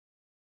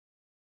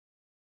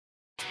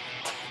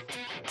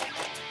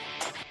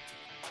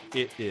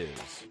It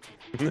is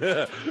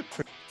the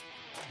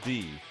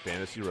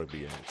Fantasy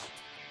Rugby Yanks.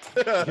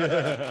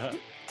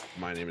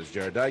 My name is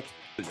Jared Dyke.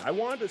 I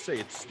wanted to say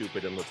it's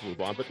stupid and let's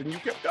move on, but then you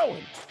kept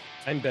going.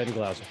 I'm Ben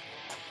Glauser.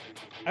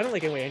 I don't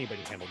like any way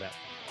anybody handled that.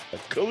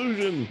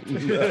 Collusion.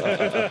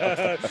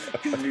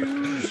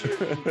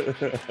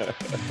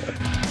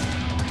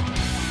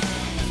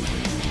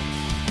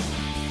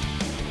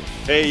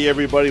 Hey,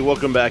 everybody.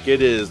 Welcome back.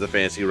 It is the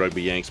Fantasy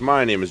Rugby Yanks.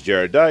 My name is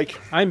Jared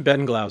Dyke. I'm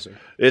Ben Glauser.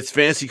 It's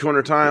Fantasy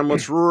Corner time.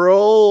 Let's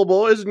roll,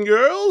 boys and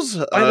girls.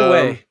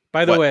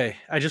 By the way,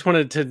 I just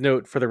wanted to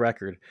note for the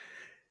record,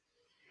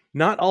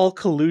 not all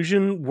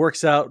collusion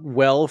works out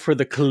well for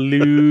the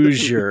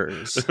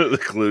collusers.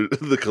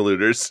 the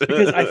colluders.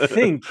 Because I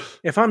think,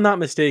 if I'm not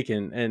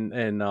mistaken,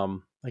 and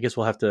I guess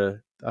I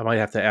might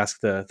have to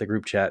ask the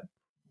group chat.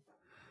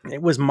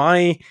 It was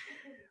my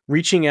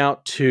reaching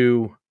out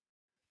to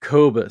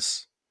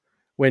Cobus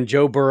when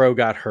Joe Burrow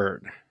got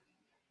hurt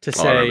to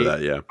say, I remember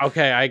that, yeah.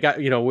 Okay, I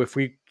got, if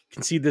we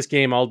concede this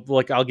game,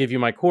 I'll give you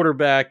my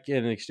quarterback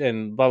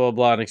and blah blah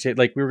blah, and exchange,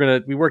 like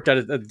we worked out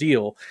a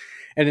deal,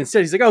 and instead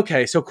he's like,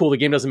 okay, so cool, the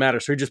game doesn't matter,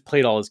 so he just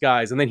played all his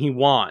guys, and then he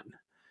won,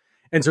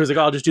 and so he's like,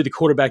 I'll just do the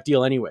quarterback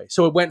deal anyway.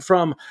 So it went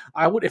from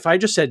if I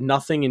just said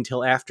nothing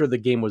until after the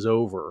game was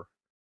over,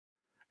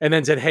 and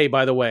then said, hey,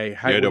 by the way, you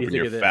had to open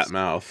your fat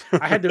mouth.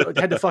 I had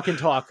to fucking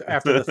talk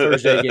after the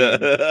Thursday game,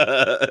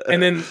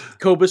 and then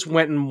Cobus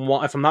went and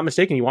won, if I'm not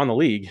mistaken, he won the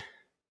league.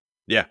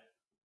 Yeah.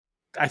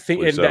 I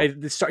think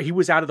he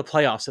was out of the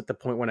playoffs at the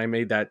point when I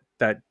made that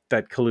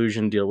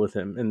collusion deal with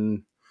him,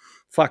 and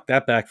fuck,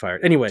 that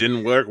backfired. Anyway,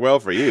 didn't work well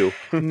for you.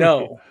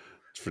 No,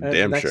 it's for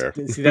damn sure.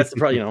 See, that's the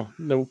problem.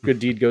 No good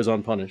deed goes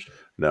unpunished.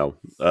 No.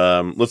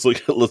 Let's look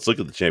at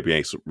the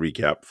Champions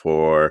recap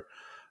for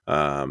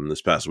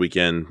this past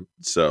weekend.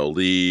 So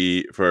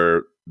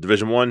for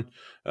Division 1,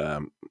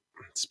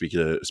 speaking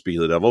of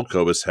the devil,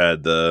 Cobus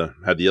had the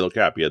yellow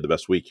cap. He had the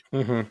best week,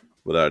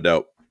 without a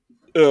doubt.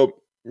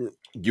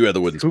 You had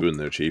the wooden spoon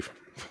there, Chief.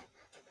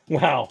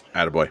 Wow.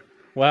 Attaboy.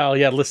 Wow,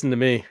 yeah, listen to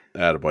me.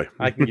 Attaboy.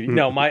 I can give you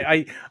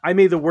I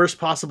made the worst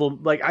possible,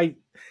 I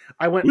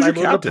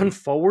loaded up on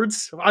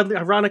forwards.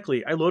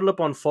 Ironically, I loaded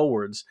up on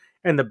forwards,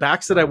 and the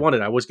backs that I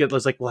wanted, I was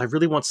like, well, I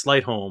really want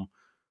Slide home,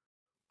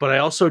 but I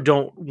also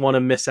don't want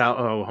to miss out.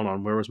 Oh, hold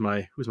on, who's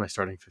my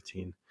starting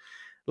 15?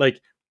 Like,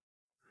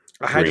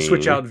 I had to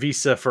switch out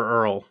Visa for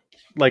Earl,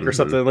 or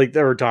something,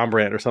 or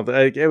Dombrand or something.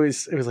 It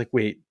was like,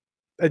 wait,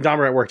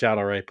 Dombrand worked out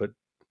all right, but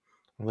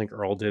I think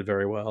Earl did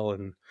very well,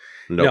 and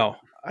no,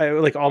 I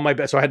like all my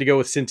best. So I had to go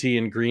with Cinti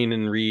and Green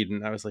and Reed,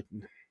 and I was like,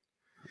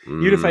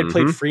 even if I'd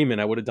played Freeman,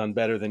 I would have done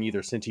better than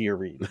either Cinti or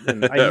Reed.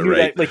 And I knew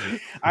that. Like,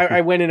 I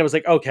went in, I was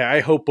like, okay,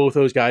 I hope both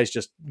those guys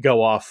just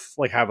go off,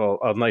 have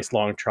a nice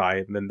long try,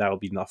 and then that'll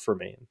be enough for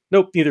me.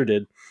 Nope, neither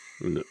did.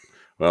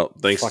 Well,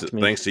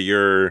 thanks to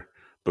your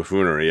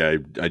buffoonery,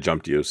 I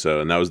jumped you.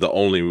 And that was the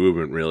only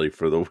movement really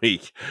for the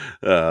week.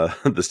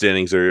 The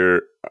standings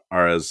are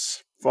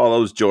as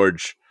follows: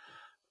 George,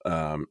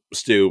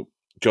 Stu,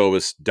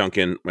 Cobus,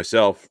 Duncan,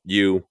 myself,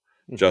 you,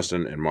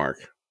 Justin, and Mark.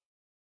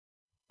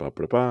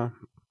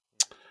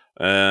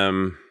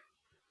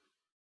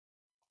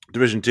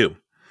 Division 2.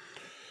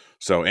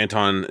 So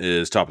Anton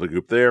is top of the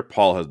group there.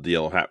 Paul has the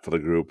yellow hat for the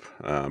group.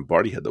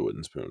 Barty had the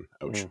wooden spoon.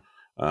 Ouch.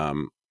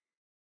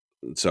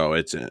 So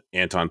it's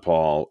Anton,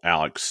 Paul,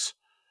 Alex,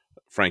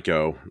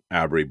 Franco,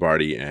 Abry,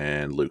 Barty,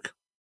 and Luke.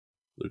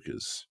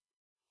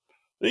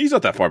 He's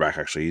not that far back,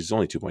 actually. He's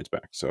only 2 points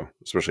back. So,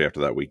 especially after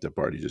that week that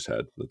Barty just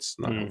had, that's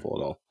not helpful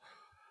at all.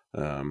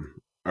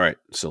 All right.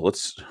 So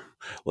let's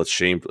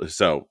shame.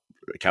 So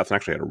Catherine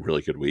actually had a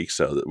really good week.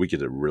 So that we get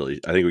to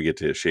I think we get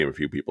to shame a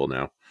few people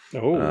now.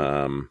 Oh,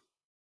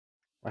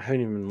 I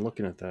haven't even been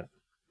looking at that.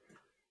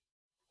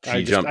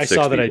 I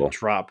saw that I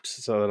dropped,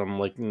 so that I'm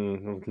like,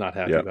 I'm not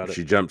happy about it.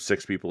 She jumped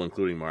 6 people,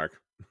 including Mark.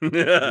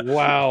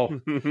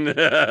 Wow.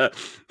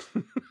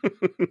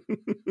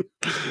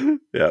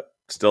 Yep.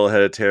 Still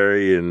ahead of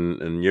Terry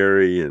and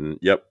Yuri, and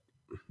yep.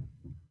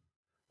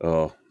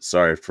 Oh,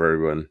 sorry for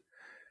everyone.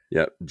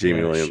 Yep.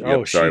 Jamie Williams.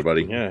 Yep. Sorry,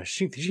 buddy. Yeah.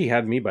 She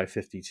had me by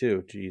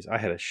 52. Jeez, I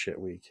had a shit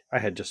week. I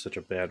had just such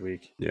a bad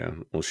week. Yeah.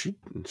 Well,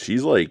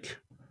 she's like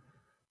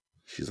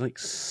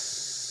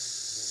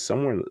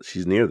somewhere.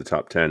 She's near the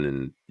top 10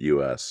 in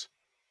U.S.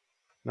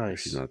 Nice.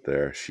 She's not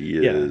there. She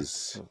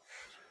is. Yeah.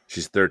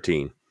 She's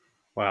 13.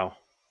 Wow.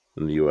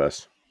 In the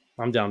U.S.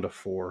 I'm down to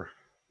 4.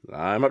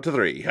 I'm up to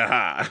 3.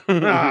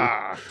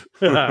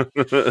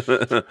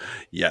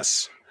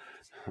 Yes.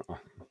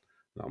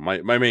 No,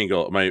 my main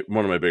goal,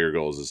 one of my bigger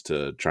goals is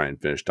to try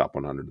and finish top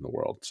 100 in the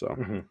world. So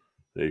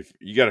if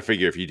you got to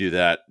figure if you do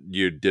that,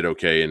 you did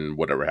okay, and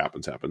whatever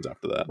happens after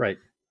that. Right.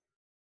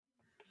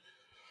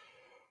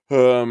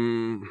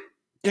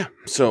 Yeah.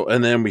 So,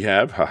 and then we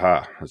have,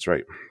 that's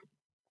right.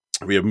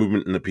 We have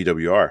movement in the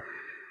PWR.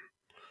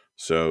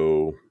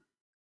 So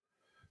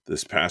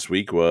this past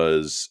week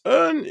was,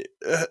 some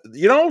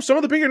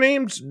of the bigger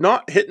names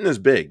not hitting as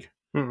big.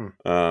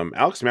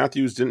 Alex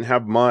Matthews didn't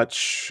have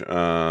much.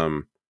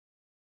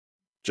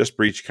 Just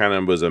Breach kind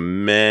of was a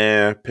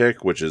meh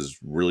pick, which is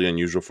really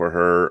unusual for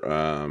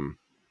her.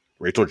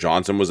 Rachel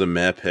Johnson was a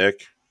meh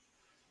pick.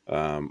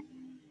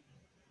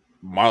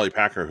 Molly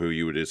Packer, who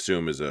you would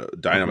assume is a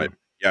dynamite.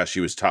 Yeah,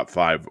 she was top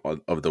 5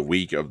 of the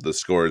week of the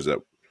scores that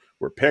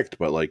were picked,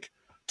 but like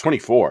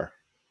 24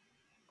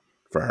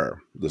 for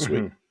her this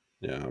week.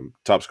 Yeah,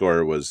 top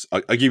scorer was.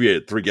 I'll give you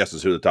 3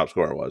 guesses who the top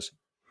scorer was.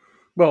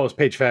 Well, it was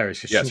Paige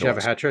Farris. Yes, she have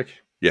a hat trick?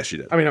 Yes, she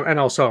did. I mean, and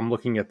also I'm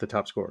looking at the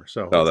top score,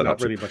 so it's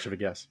not really much of a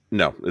guess.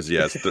 No, she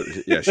had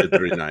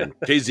 39.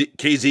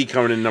 KZ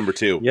coming in number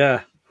 2.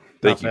 Yeah,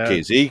 thank you, bad.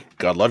 KZ.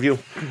 God love you.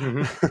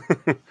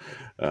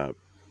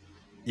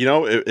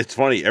 It's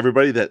funny.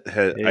 Everybody that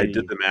I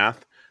did the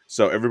math,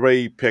 so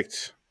everybody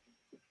picked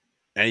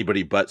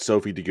anybody but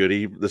Sophie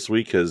DeGoody this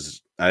week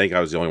because I think I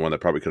was the only one that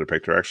probably could have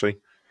picked her. Actually,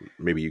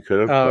 maybe you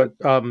could have.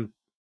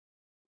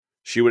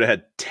 She would have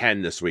had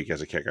 10 this week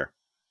as a kicker.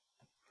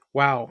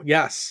 Wow.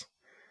 Yes,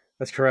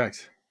 that's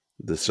correct.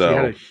 She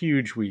had a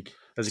huge week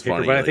as a kicker,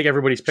 funny, but I think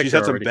everybody's picked. She's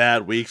had some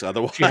bad weeks.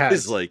 Otherwise, she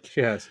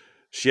has.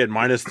 She had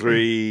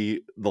 -3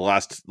 the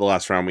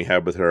last round we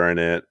had with her in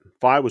it.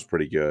 5 was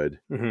pretty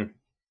good.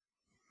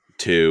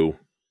 2,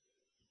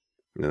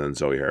 and then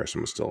Zoe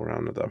Harrison was still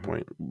around at that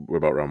point. What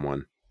about round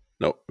 1?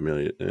 Nope.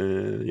 Amelia.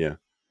 Yeah.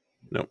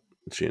 Nope.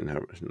 She didn't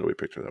have. Nobody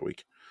picked her that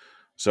week.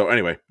 So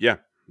anyway, yeah,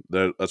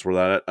 that's where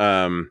that at.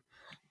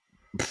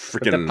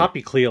 Freaking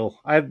Poppy Cleo.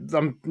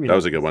 That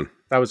was a good one.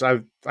 That was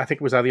I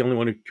think was I the only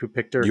one who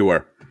picked her? You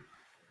were.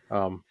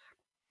 You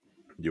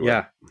were.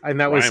 Yeah, and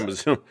that Ryan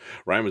was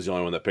the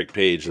only one that picked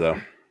Paige though.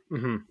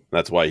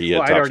 That's why he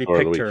had. I'd already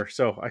picked her,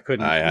 so I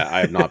couldn't.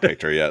 I have not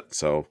picked her yet,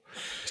 so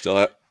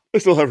I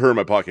still have her in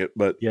my pocket.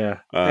 But yeah,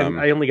 and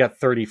I only got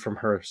 30 from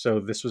her, so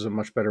this was a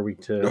much better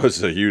week to. It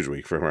was a huge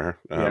week from her.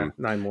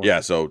 9 more.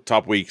 Yeah, so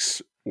top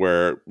weeks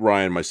were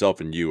Ryan,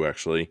 myself, and you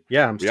actually.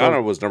 Yeah,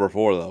 Rihanna was number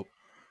 4 though.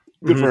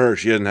 Good for her.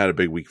 She hasn't had a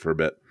big week for a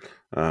bit.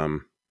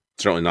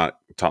 Certainly not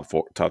top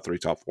 3,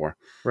 top 4.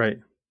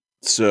 Right.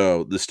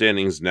 So the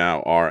standings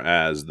now are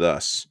as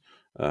thus.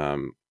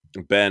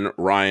 Ben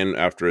Ryan,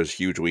 after his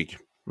huge week,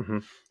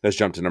 has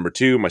jumped to number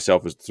 2.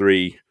 Myself is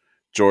 3,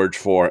 George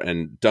 4,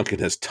 and Duncan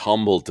has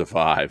tumbled to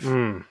 5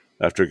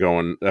 after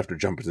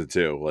jumping to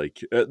 2.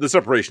 Like the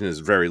separation is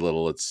very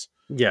little. It's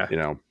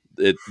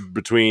it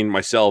between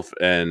myself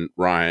and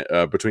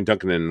Ryan, between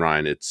Duncan and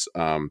Ryan, it's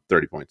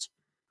 30 points,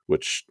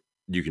 which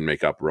you can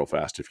make up real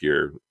fast if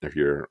you're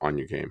on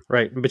your game.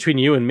 Right. And between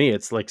you and me,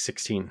 it's like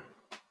 16.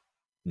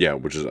 Yeah,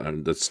 which is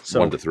that's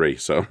 1 to 3.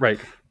 So right.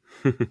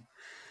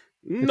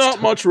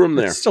 Not much room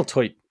there. It's still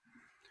tight.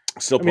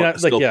 Still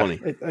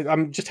plenty.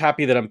 I'm just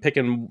happy that I'm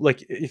picking.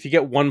 Like, if I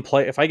get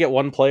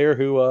one player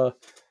who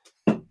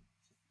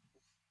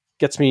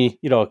gets me,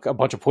 a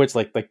bunch of points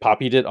like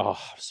Poppy did. Oh, I'm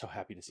so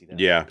happy to see that.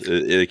 Yeah,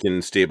 it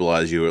can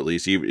stabilize you at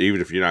least,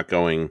 even if you're not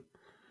going.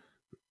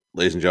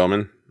 Ladies and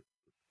gentlemen,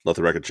 let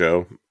the record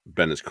show.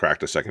 Ben has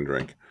cracked a second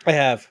drink. I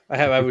have.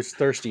 I was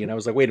thirsty, and I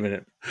was like, "Wait a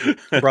minute!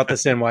 I brought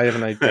this in. Why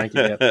haven't I drank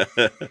it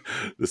yet?"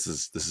 This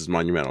is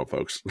monumental,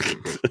 folks.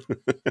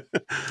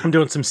 I'm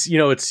doing some.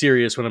 It's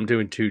serious when I'm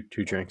doing two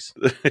drinks.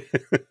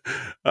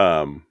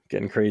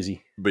 Getting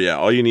crazy. But yeah,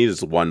 all you need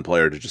is one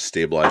player to just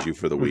stabilize you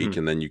for the week,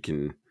 and then you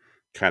can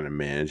kind of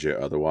manage it.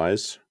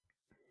 Otherwise,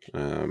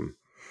 So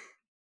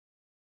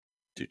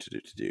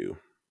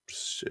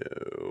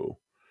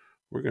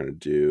we're gonna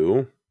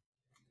do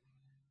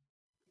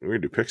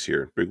picks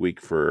here. Big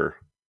week for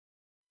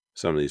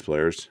some of these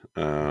players.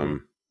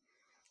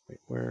 Wait,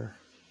 where?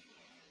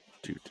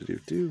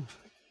 That's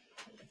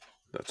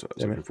what I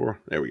was looking for.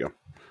 There we go.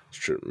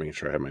 Making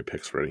sure I have my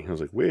picks ready. I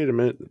was like, wait a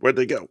minute, where'd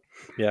they go?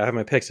 Yeah, I have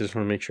my picks. I just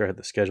want to make sure I had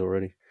the schedule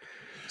ready.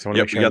 So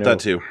you got that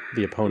too.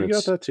 The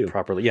opponents got that too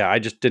properly. Yeah, I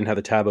just didn't have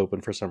the tab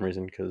open for some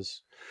reason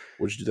because.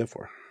 What did you do that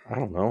for? I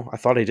don't know. I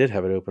thought I did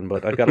have it open,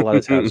 but I've got a lot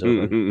of tabs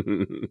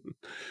open.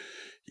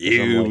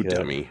 You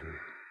dummy.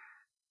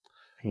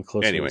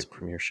 Anyway, these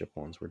Premiership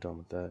ones. We're done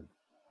with that.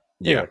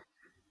 Yeah. Anyway.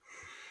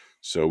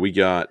 So we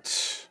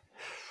got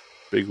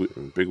big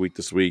week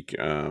this week.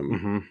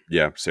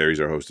 Yeah, Series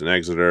are hosting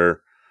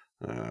Exeter.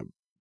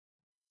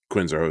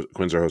 Quins are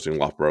hosting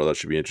Loughborough. That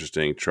should be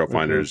interesting.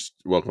 Trailfinders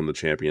welcome the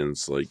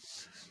champions like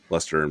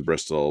Leicester and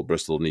Bristol.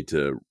 Bristol need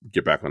to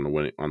get back on the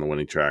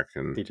winning track,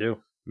 and they do.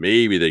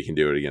 Maybe they can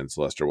do it against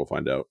Leicester. We'll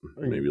find out.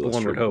 Maybe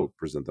Leicester will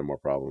present them more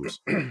problems.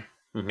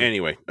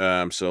 Anyway,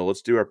 so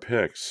let's do our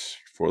picks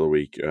for the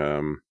week.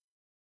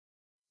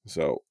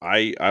 So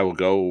I will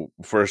go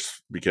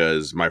first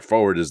because my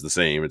forward is the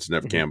same. It's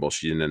Nev Campbell.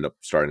 She didn't end up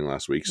starting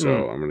last week,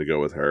 so I'm going to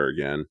go with her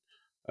again.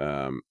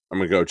 I'm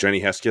going to go Jenny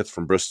Hesketh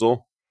from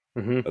Bristol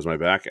as my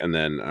back, and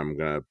then I'm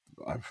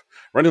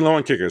running low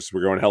on kickers.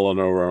 We're going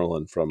Helena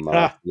Rowland from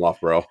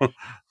Loughborough.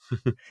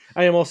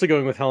 I am also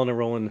going with Helena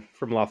Rowland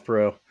from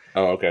Loughborough.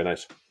 Oh, okay,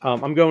 nice.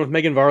 I'm going with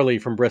Megan Varley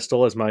from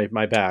Bristol as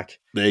my back.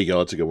 There you go.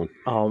 That's a good one.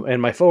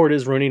 And my forward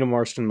is Ronina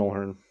Marston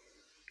Mulhern.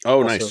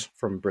 Oh, nice.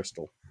 From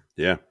Bristol.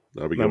 Yeah,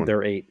 that'll be good.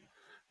 They're 8.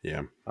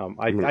 Yeah.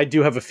 I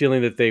do have a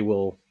feeling that they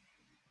will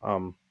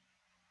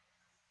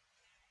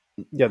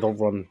Yeah, they'll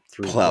run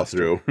through. Plow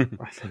through.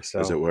 I think so.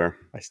 As it were.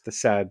 It's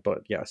sad,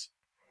 but yes.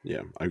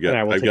 Yeah,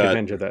 I will take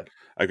advantage of that.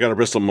 I've got a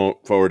Bristol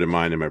forward in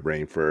mind in my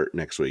brain for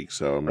next week,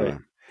 so I'm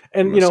gonna.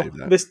 And save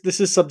that.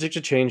 This is subject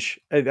to change.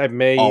 I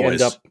may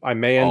end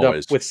up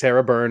with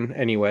Sarah Byrne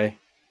anyway.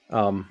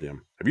 Have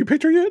you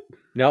picked her yet?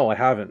 No, I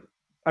haven't.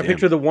 I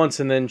picked her the once,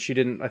 and then she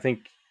didn't. I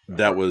think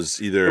that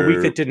was either the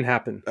week that didn't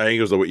happen. I think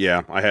it was the week.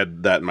 Yeah, I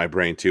had that in my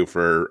brain too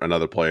for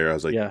another player. I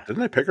was like,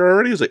 didn't I pick her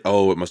already? I was like,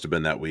 oh, it must have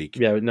been that week.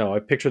 Yeah, no, I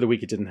picked her the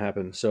week it didn't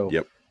happen. So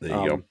yep, there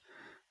you go.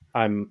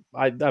 I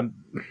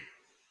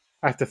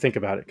have to think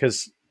about it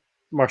because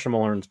Marsha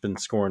Mullen's been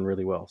scoring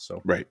really well.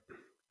 So right.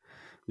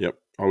 Yep,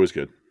 always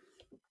good.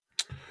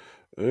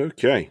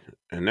 Okay,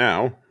 and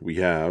now we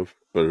have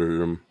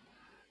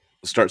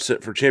start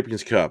sit for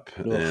Champions Cup,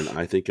 and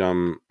I think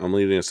I'm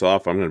leading us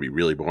off. I'm going to be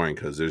really boring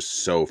because there's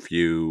so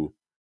few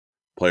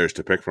players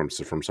to pick from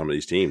some of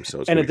these teams.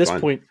 So at this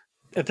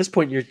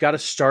point, you've got to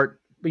start.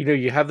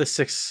 You have the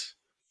 6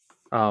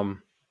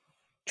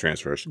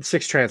 transfers.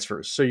 6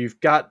 transfers, so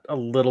you've got a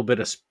little bit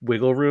of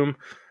wiggle room.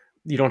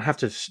 You don't have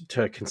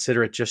to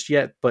consider it just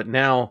yet, but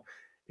now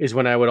is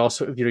when I would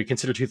also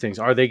consider 2 things.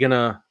 Are they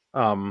gonna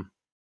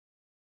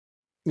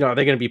are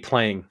they going to be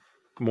playing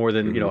more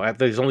than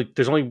there's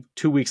only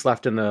 2 weeks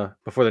left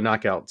before the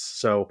knockouts,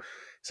 so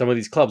some of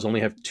these clubs only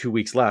have 2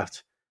 weeks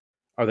left.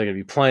 Are they going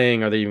to be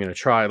playing? Are they even going to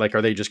try? Like,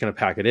 are they just going to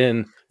pack it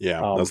in?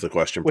 Yeah, that's the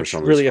question. Which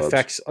really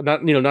affects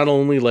not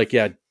only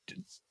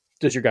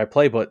does your guy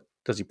play, but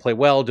does he play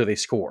well? Do they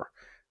score,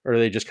 or do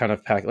they just kind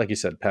of pack, like you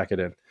said, pack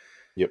it in?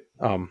 Yep.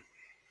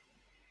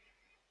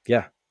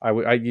 Yeah.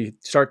 You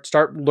start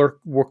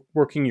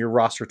working your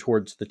roster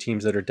towards the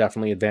teams that are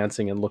definitely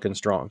advancing and looking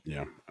strong.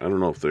 Yeah, I don't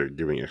know if they're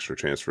giving extra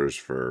transfers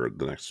for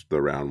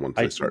the round once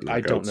they start knockouts. I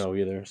don't know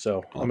either.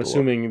 So I'm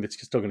assuming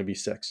it's still going to be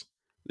 6.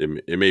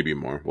 It may be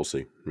more. We'll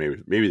see.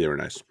 Maybe they were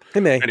nice.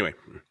 It may. Anyway,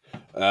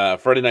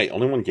 Friday night,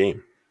 only one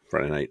game.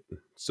 Friday night.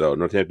 So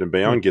Northampton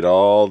Bayonne get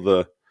all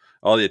the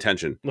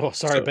attention. Oh,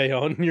 sorry,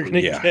 Bayonne. You're going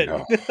to get.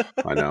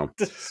 I know.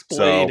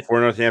 So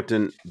for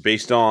Northampton,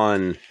 based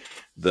on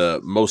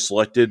the most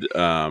selected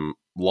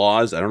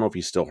Laws, I don't know if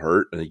he's still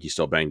hurt. I think he's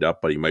still banged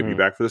up, but he might be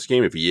back for this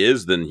game. If he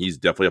is, then he's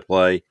definitely a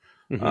play.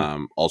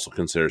 Mm-hmm. Also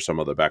consider some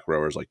of the back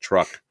rowers like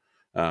Truck.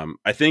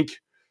 I think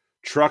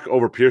Truck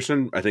over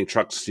Pearson. I think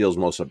Truck steals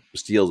most of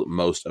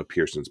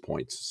Pearson's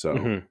points.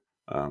 So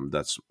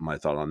that's my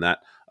thought on that.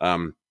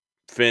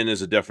 Finn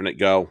is a definite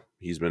go.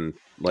 He's been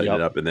lighting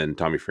it up, and then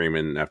Tommy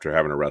Freeman, after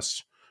having a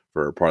rest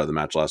for part of the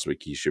match last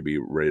week, he should be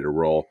ready to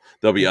roll.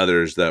 There'll be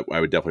others that I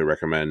would definitely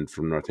recommend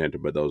from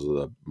Northampton, but those are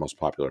the most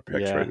popular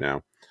picks right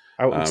now.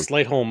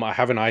 Slateholm, I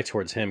have an eye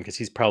towards him because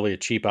he's probably a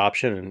cheap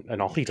option,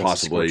 and all he does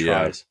is score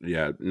tries.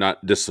 Yeah,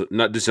 not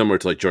dissimilar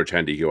to like George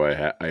Hendy, who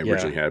I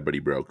originally had, but he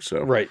broke.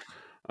 So right.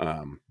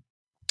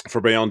 For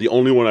Bayonne, the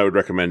only one I would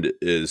recommend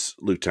is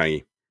Luke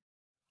Tanguy,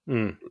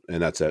 and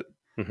that's it.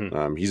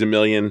 Mm-hmm. He's $1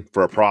 million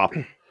for a prop.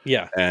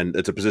 Yeah. And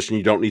it's a position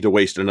you don't need to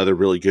waste another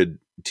really good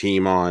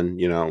team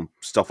on,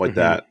 stuff like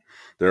that.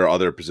 There are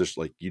other positions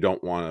like you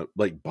don't want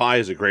to buy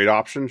is a great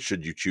option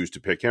should you choose to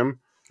pick him.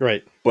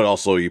 Right. But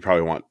also you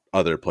probably want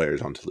other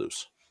players on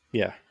Toulouse.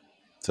 Yeah.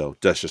 So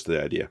that's just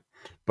the idea.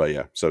 But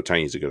yeah, so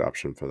Tiny's a good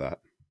option for that.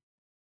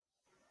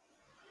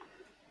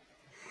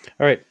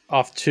 All right.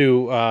 Off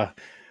to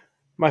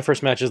my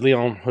first match is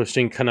Lyon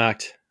hosting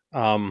Connacht.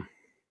 Lyon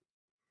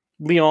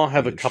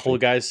have a couple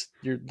of guys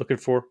you're looking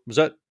for. Was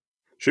that?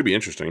 Should be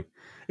interesting.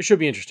 It should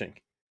be interesting.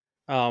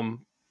 But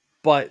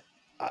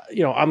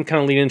I'm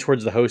kind of leaning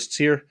towards the hosts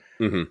here.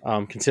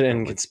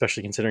 Mm-hmm.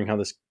 Especially considering how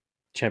this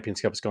Champions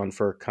Cup has gone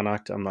for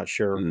Connacht. I'm not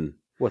sure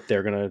what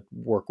they're going to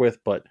work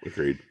with, but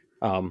agreed.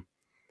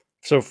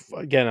 So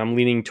again, I'm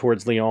leaning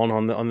towards Lyon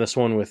on this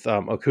one with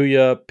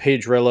Okuya.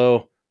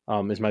 Pedrello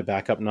is my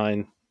backup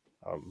 9.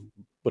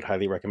 Would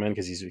highly recommend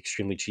because he's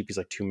extremely cheap. He's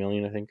like $2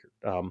 million, I think.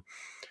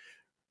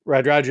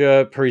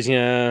 Radraja,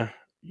 Parisien,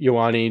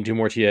 Ioane,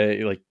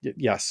 Dumortier,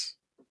 yes,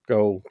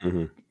 go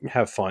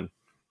have fun.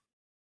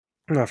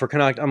 For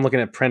Connacht, I'm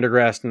looking at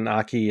Prendergast and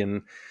Aki,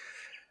 and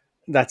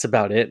that's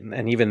about it.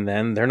 And even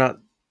then,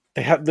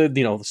 they have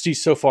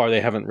so far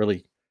they haven't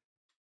really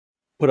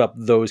put up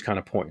those kind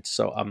of points.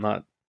 So I'm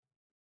not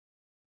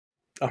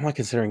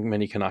considering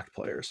many Connacht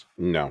players.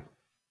 No,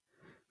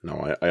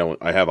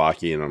 I have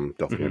Aki, and I'm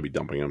definitely going to be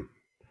dumping him.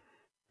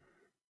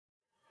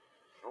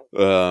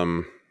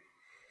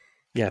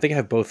 Yeah, I think I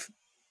have both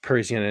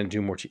Parisien and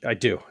Dumortier. I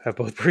do have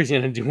both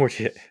Parisien and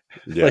Dumortier.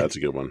 Yeah, that's a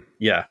good one.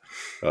 Yeah,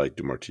 I like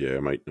Dumortier. I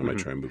might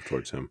try and move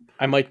towards him.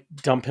 I might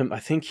dump him. I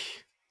think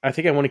I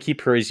want to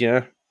keep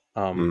Parisien.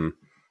 I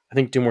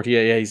think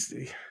Dumortier. Yeah,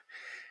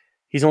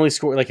 he's only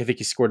scored I think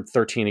he scored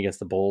 13 against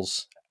the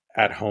Bulls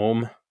at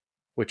home,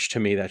 which to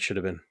me that should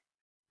have been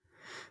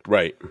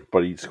right.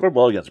 But he scored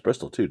well against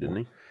Bristol too, didn't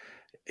he?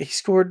 He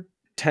scored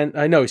 10.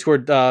 I know he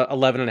scored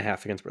 11 and a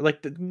half against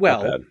Not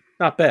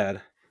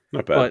bad.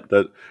 Not bad.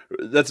 But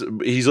that's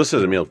he's listed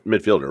as a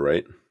midfielder,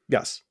 right?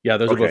 Yes. Yeah,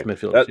 those are both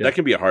midfielders. That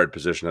can be a hard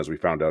position, as we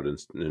found out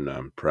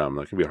in Prem.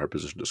 That can be a hard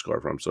position to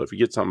score from. So if you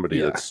get somebody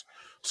that's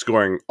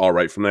scoring all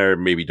right from there,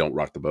 maybe don't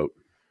rock the boat.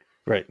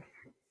 Right.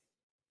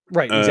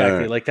 Right.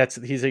 Exactly. Like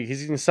he's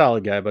a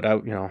solid guy, but I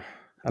don't know.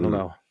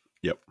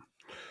 Yep.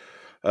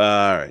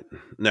 All right.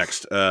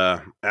 Next,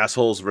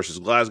 assholes versus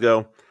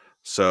Glasgow.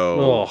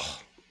 So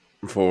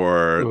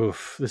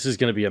this is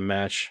going to be a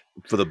match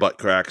for the butt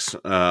cracks.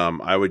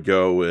 I would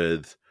go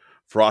with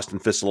Frost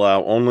and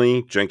Fisselau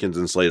only. Jenkins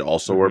and Slade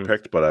also were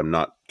picked, but I'm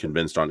not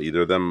convinced on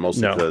either of them.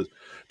 Mostly because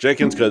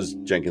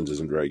Jenkins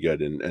isn't very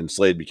good, and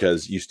Slade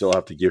because you still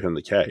have to give him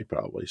the K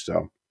probably.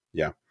 So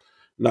yeah,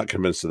 not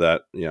convinced of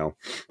that.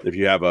 If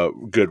you have a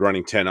good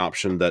running 10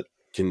 option that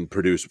can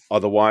produce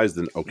otherwise,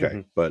 then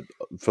okay. But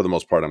for the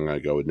most part, I'm going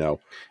to go with no.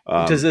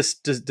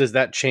 Does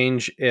that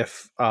change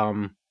if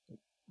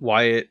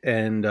Wyatt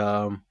and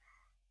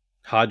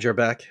Hodge are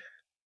back?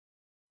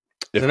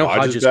 If I know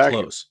Hodge is back,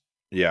 close.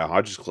 Yeah,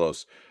 Hodge is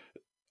close.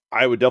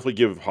 I would definitely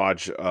give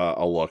Hodge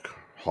a look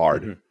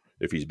hard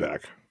if he's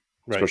back,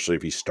 especially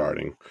if he's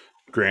starting.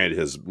 Granted,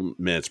 his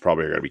minutes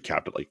probably are going to be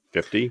capped at like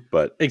 50,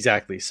 but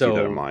exactly. So keep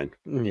that in mind.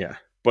 Yeah.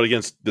 But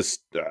against this,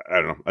 I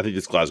don't know. I think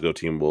this Glasgow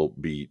team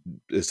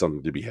is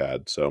something to be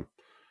had. So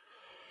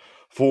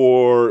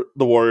for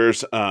the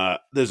Warriors,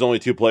 there's only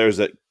 2 players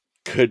that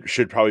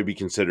should probably be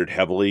considered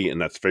heavily,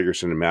 and that's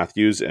Ferguson and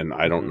Matthews. And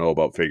I don't know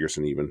about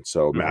Ferguson even.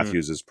 So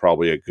Matthews is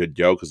probably a good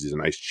go because he's a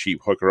nice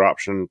cheap hooker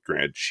option.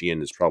 Granted, Sheehan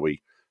is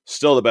probably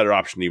still the better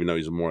option, even though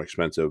he's more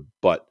expensive.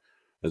 But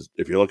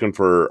if you're looking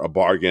for a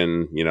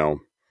bargain,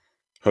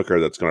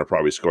 hooker that's going to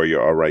probably score you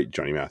all right,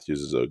 Johnny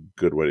Matthews is a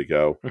good way to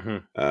go.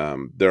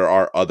 There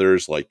are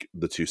others like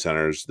the 2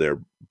 centers.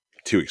 They're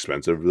too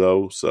expensive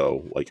though.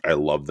 So like I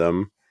love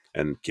them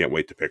and can't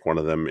wait to pick one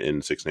of them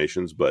in Six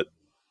Nations, but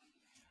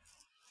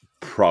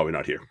probably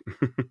not here.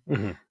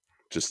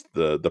 Just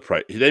the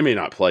price. They may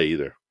not play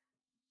either,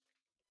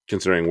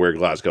 considering where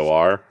Glasgow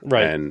are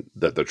and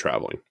that they're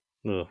traveling.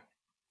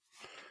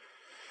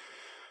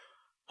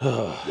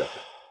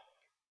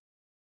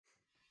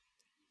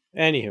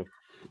 Anywho,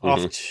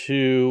 off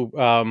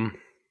to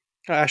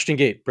Ashton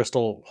Gate,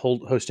 Bristol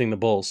hosting the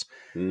Bulls.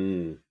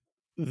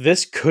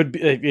 This could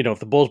be, if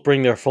the Bulls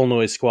bring their full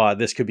noise squad,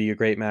 this could be a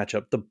great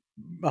matchup. The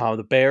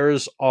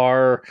Bears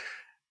are,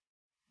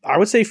 I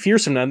would say,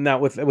 fearsome now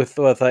with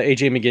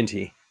AJ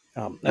McGinty,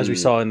 as we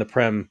saw in the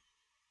Prem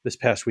this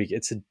past week.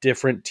 It's a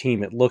different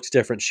team. It looks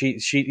different.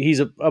 He's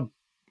a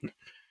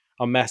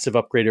massive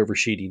upgrade over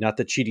Sheedy. Not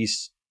that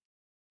Sheedy's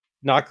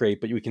not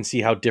great, but we can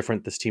see how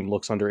different this team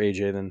looks under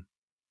AJ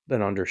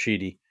than under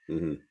Sheedy.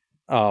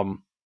 But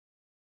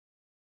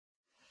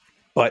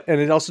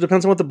it also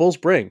depends on what the Bulls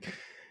bring.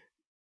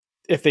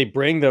 If they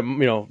bring them,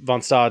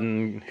 Von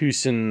Staden,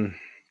 Houston,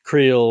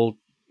 Creel,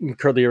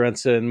 Curly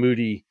Arensa, and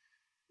Moody,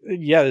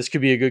 this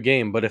could be a good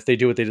game. But if they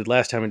do what they did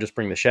last time and just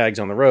bring the Shags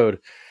on the road,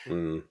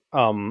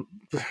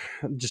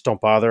 just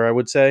don't bother, I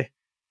would say.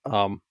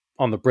 On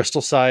the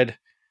Bristol side,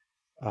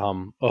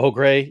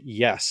 Ohogre,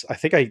 yes. I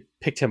think I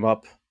picked him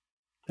up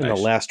in the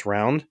last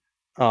round.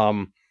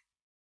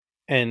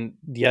 And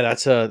yeah,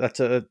 that's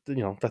going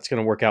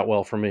to work out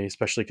well for me,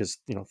 especially because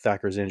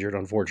Thacker's injured,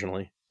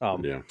 unfortunately.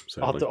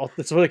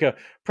 It's like a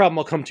problem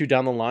I'll come to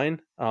down the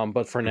line.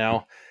 But for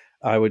now,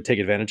 I would take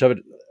advantage of it.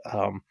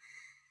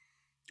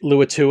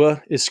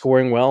 Luatua is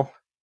scoring well,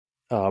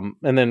 and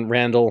then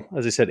Randall,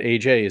 as I said,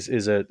 AJ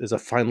is a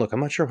fine look. I'm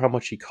not sure how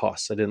much he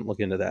costs. I didn't look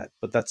into that,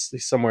 but that's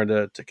somewhere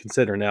to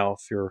consider now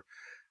if you're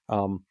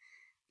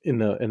in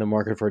the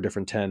market for a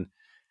different 10.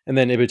 And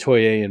then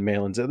Ibitoye and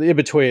Malins.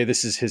 Ibitoye,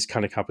 this is his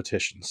kind of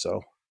competition. So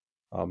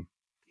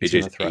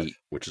AJ's 8,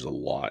 which is a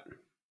lot.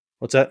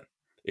 What's that?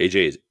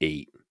 AJ is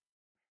 8.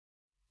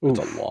 That's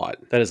a lot.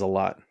 That is a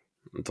lot.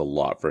 It's a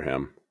lot for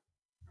him,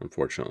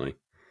 unfortunately.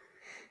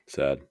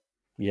 Sad.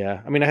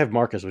 Yeah. I mean, I have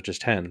Marcus, which is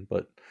 10,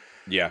 but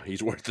yeah,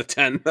 he's worth the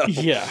 10 though.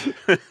 Yeah.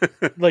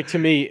 Like to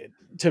me,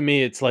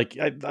 it's like,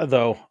 I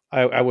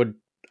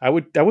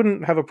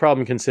wouldn't have a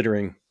problem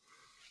considering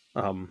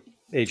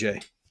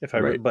AJ.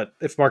 But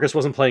if Marcus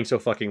wasn't playing so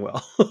fucking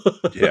well.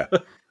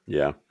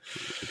 Yeah,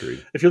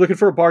 agreed. If you're looking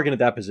for a bargain at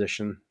that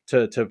position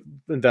to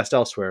invest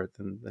elsewhere,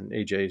 then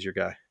AJ is your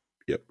guy.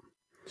 Yep,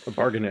 a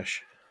bargainish.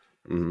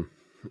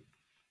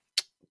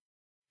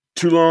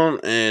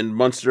 Toulon and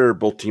Munster,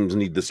 both teams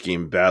need this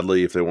game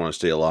badly if they want to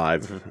stay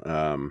alive.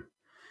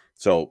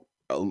 So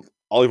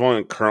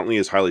Olivon currently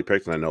is highly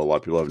picked, and I know a lot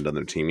of people haven't done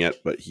their team yet,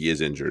 but he is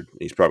injured.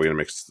 He's probably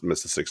going to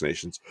miss the Six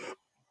Nations.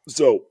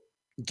 So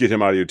get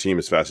him out of your team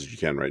as fast as you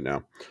can right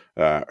now.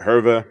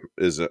 Herve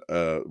is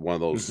one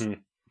of those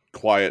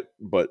quiet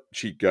but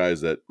cheap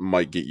guys that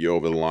might get you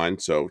over the line,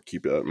 so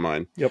keep that in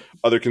mind. Yep.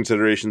 Other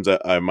considerations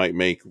that I might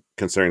make,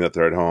 considering that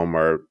they're at home,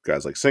 are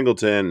guys like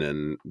Singleton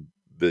and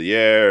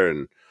Villiers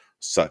and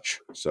such.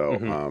 So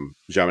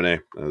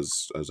Jaminet, I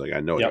was like, I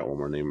know I got one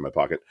more name in my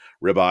pocket.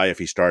 Ribeye, if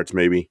he starts,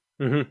 maybe.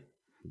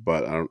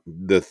 But I don't.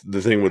 The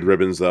thing with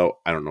Ribbons, though,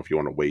 I don't know if you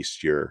want to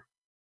waste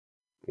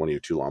one of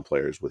your Toulon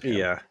players with him.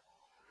 Yeah.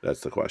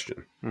 That's the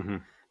question.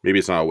 Maybe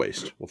it's not a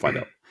waste. We'll find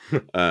out.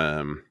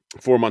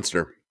 For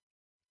Munster,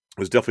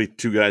 there's definitely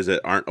two guys that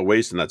aren't a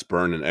waste, and that's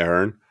Byrne and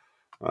Aaron.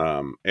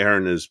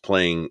 Aaron is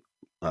playing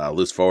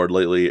loose forward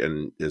lately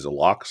and is a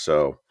lock,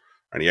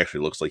 and he actually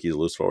looks like he's a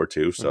loose forward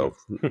too. So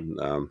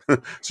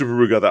Super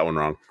Brew got that one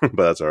wrong, but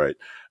that's all right.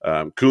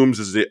 Coombs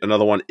is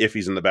another one. If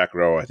he's in the back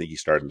row, I think he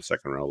started in the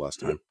second row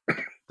last time,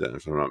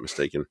 if I'm not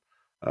mistaken.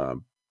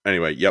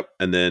 Anyway, yep.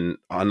 And then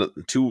on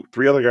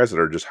three other guys that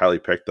are just highly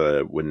picked that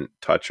I wouldn't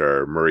touch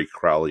are Murray,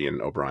 Crowley,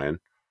 and O'Brien.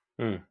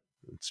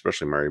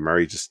 Especially Murray.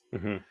 Murray just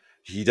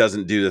he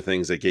doesn't do the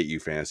things that get you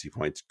fantasy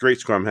points. Great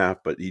scrum half,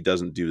 but he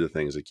doesn't do the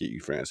things that get you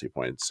fantasy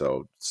points.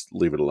 So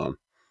leave it alone.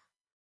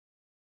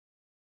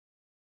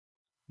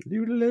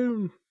 Leave it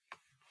alone.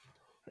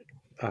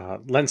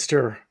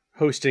 Leinster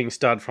hosting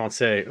Stade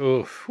Francais.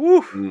 Oof.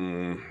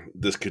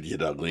 This could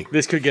get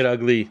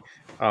ugly.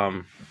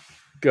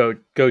 Go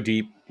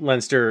deep.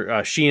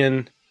 Leinster.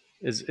 Sheehan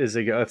is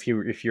if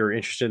you're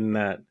interested in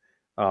that.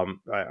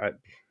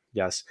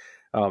 Yes.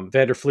 Van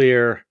der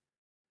Fleer,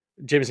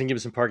 Jameson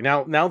Gibson Park.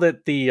 Now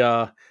that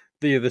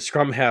the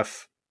scrum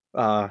half,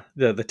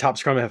 the top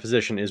scrum half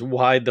position is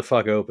wide the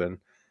fuck open,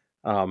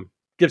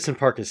 Gibson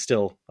Park is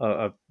still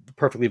a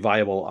perfectly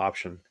viable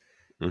option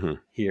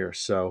here.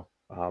 So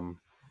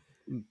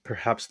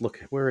perhaps look,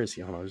 where is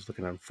he? I was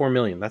looking at him. 4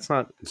 million. That's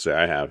not. So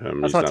I have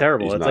him. That's not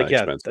terrible. It's like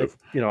expensive.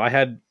 I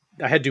had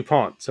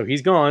Dupont, so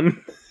he's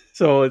gone.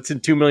 So it's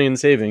in 2 million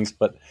savings.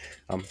 But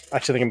actually,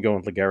 I think I'm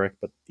going with Legaric.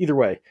 But either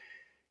way.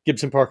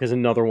 Gibson Park is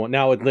another one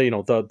now.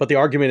 But the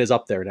argument is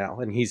up there now,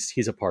 and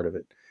he's a part of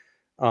it.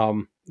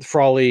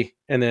 Frawley,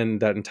 and then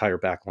that entire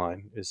back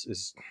line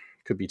is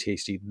could be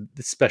tasty,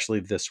 especially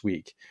this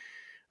week.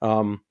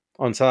 On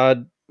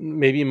side,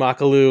 maybe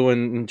Makalu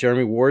and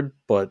Jeremy Ward,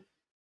 but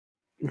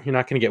you're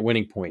not going to get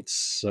winning points,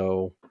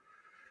 so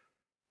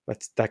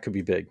that could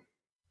be big.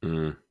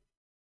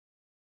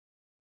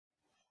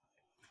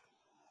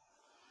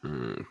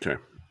 Okay.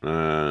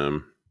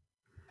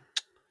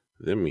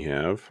 Then we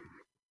have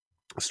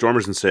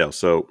Stormers and Sale.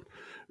 So,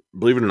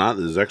 believe it or not,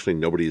 there's actually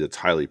nobody that's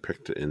highly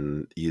picked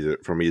from either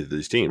of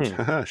these teams.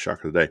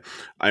 Shock of the day.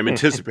 I'm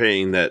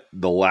anticipating that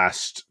the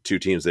last two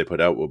teams they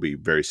put out will be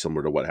very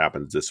similar to what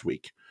happens this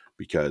week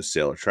because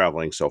Sale are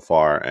traveling so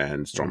far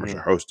and Stormers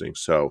are hosting.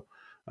 So,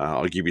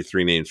 I'll give you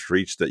 3 names for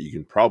each that you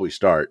can probably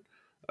start.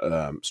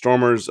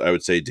 Stormers, I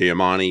would say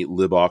Diamani,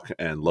 Libok,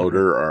 and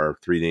Loader are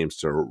 3 names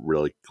to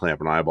really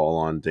clamp an eyeball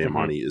on.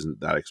 Diamani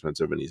isn't that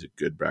expensive, and he's a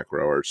good back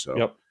rower. So,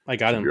 yep, I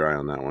got him. Keep your eye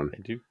on that one.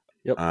 I do.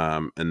 Yep.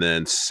 And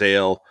then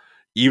Sale,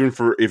 even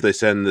for if they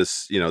send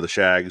this, the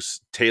Shags,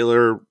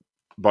 Taylor,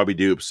 Bobby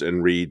Dupes,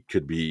 and Reed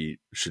should be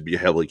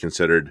heavily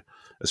considered,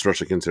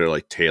 especially consider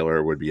like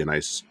Taylor would be a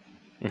nice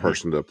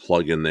person to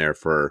plug in there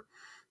for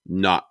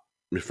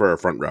a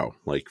front row,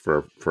 like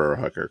for a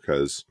hooker,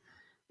 because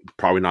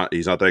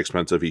he's not that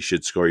expensive. He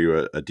should score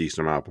you a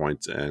decent amount of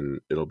points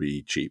and it'll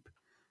be cheap.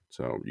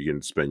 So you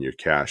can spend your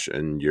cash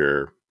and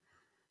your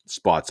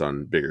spots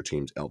on bigger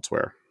teams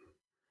elsewhere.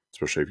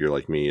 Especially if you're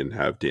like me and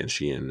have Dan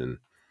Sheehan and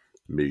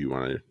maybe you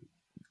want to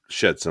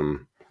shed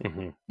some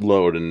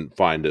load and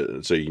find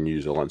it so you can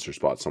use a Leinster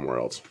spot somewhere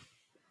else.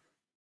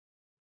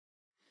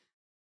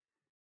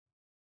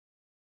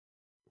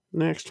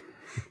 Next.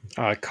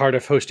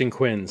 Cardiff hosting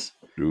Quins.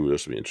 Ooh,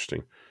 this will be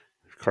interesting.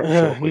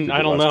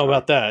 I don't know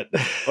about that.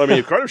 Well, I mean,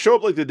 if Cardiff show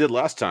up like they did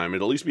last time,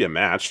 it'll at least be a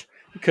match.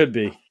 It could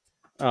be.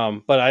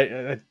 But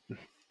I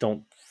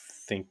don't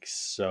think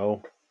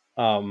so.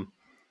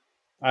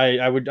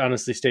 I would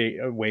honestly stay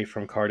away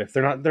from Cardiff.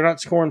 They're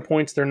not scoring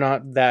points. They're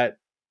not that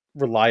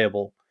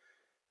reliable.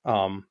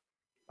 I'll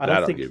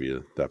give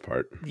you that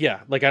part.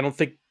 Yeah, like I don't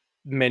think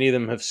many of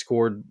them have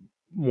scored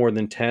more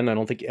than 10. I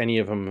don't think any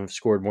of them have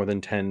scored more than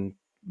 10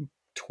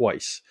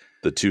 twice.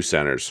 The 2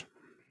 centers,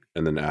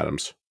 and then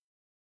Adams.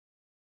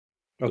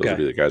 Okay, those would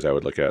be the guys I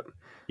would look at.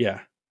 Yeah,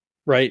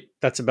 right.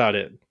 That's about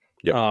it.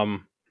 Yeah.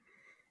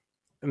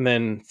 And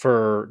then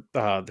for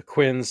the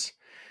Quins,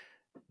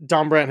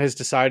 Don Brandt has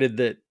decided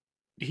that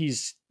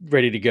he's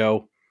ready to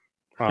go.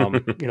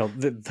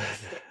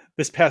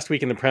 This past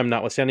week in the Prem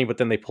notwithstanding, but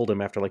then they pulled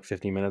him after like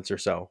 50 minutes or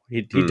so.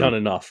 He'd done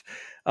enough.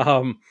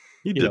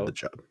 He did the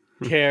job.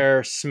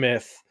 Kerr,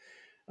 Smith,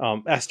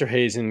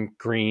 Esterhazen,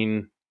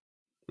 Green.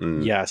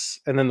 Yes.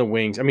 And then the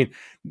wings. I mean,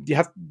 you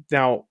have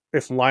now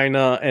if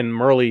Lina and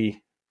Murley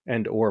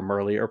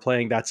are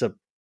playing,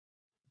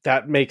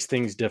 that makes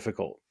things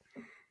difficult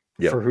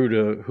for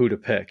who to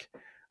pick.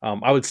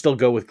 I would still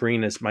go with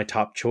Green as my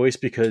top choice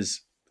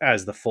because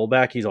as the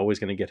fullback, he's always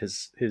going to get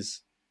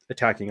his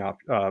attacking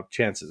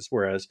chances,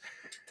 whereas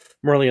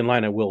Murley and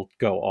Lina will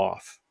go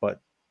off,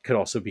 but could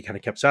also be kind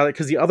of kept silent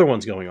because the other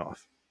one's going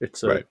off.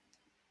 It's a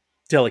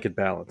delicate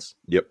balance.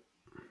 Yep.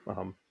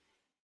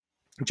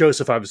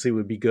 Joseph obviously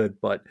would be good,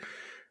 but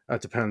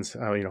it depends.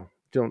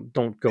 Don't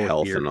go with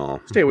health Beard. And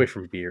all. Stay away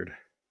from Beard.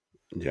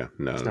 Yeah,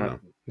 he's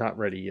not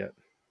ready yet.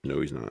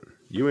 No, he's not.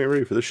 You ain't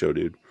ready for this show,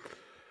 dude.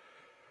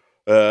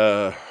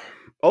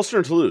 Ulster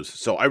and Toulouse.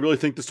 So I really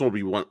think this one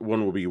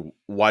will be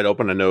wide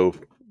open. I know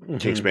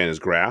Kingspan is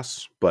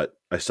grass, but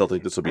I still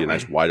think this will be a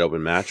nice wide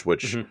open match,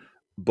 which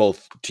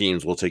both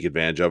teams will take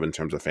advantage of in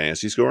terms of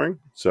fantasy scoring.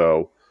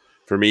 So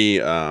for me,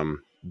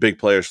 big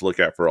players to look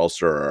at for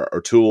Ulster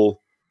are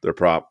Tool, their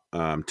prop,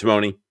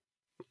 Timoni.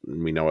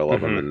 We know I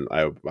love him, and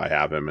I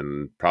have him,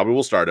 and probably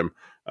will start him.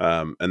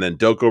 And then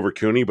Doak over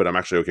Cooney, but I'm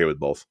actually okay with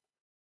both.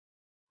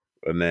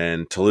 And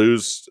then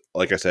Toulouse,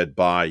 like I said,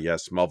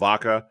 yes,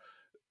 Malvaca.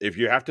 If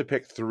you have to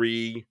pick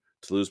 3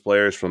 Toulouse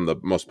players from the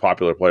most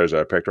popular players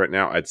that I picked right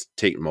now, I'd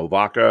take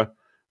Malvaca,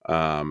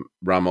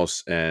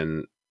 Ramos,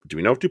 and do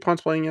we know if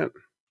Dupont's playing yet?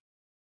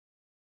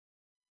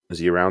 Is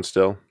he around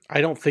still?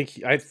 I don't think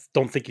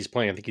he's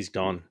playing. I think he's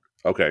gone.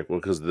 Okay, well,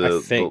 because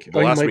the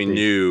last we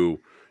knew,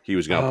 he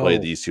was going to play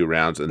these 2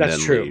 rounds and then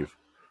leave.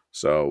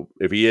 So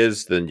if he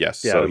is, then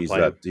yes. Yeah, so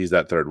he's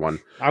that third one.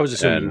 I was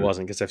assuming he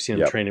wasn't because I've seen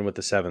him training with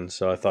the 7s,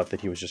 so I thought that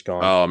he was just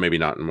gone. Oh, maybe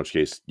not. In which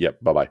case,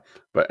 bye bye.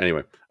 But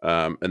anyway,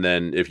 and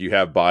then if you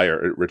have Bai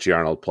or Richie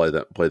Arnold, play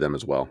them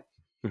as well.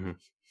 Mm-hmm.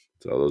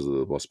 So those are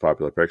the most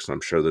popular picks, and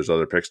I'm sure there's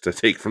other picks to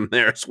take from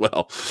there as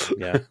well.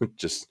 Yeah,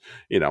 just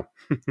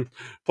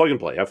plug and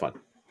play, have fun.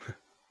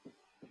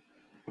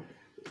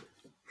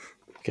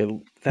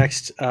 Okay,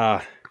 next,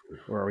 where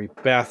are we?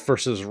 Bath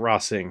versus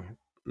Racing.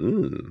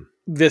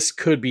 This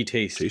could be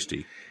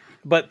tasty.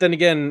 But then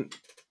again,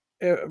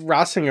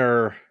 Racing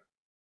are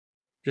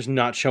just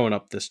not showing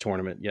up this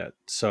tournament yet.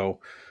 So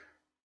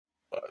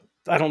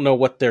I don't know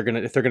what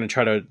if they're gonna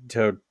try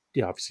to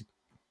obviously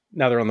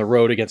now they're on the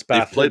road against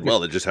Bath. They've played well.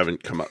 They just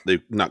haven't come up.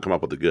 They've not come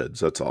up with the goods.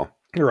 That's all.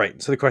 Right.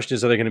 So the question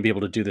is, are they going to be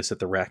able to do this at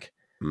the Rec?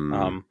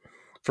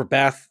 For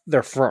Bath,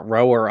 their front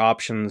row are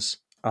options.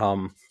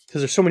 Because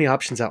there's so many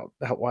options out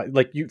wide.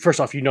 Like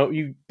first off,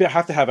 you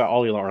have to have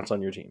Ollie Lawrence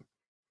on your team.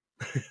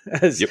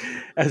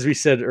 As we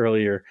said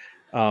earlier,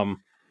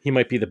 he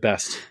might be the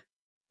best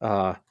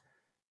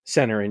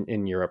center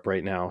in Europe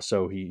right now.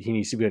 So he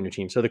needs to be on your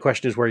team. So the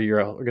question is where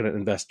you're going to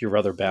invest your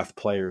other Bath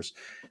players.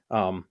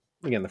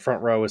 Again, the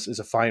front row is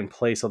a fine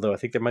place, although I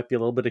think they might be a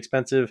little bit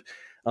expensive.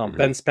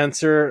 Ben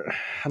Spencer,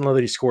 I don't know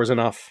that he scores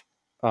enough.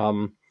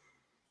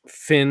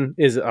 Finn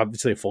is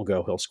obviously a full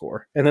go. He'll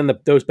score. And then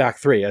those back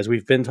 3, as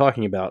we've been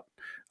talking about,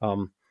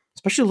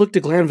 especially look to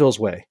Glanville's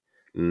way.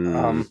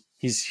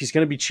 He's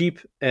going to be cheap,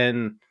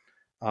 and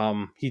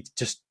he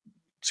just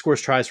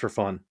scores tries for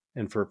fun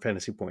and for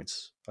fantasy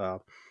points. On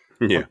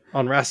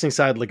Racing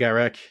side,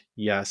 Legarec,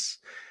 yes.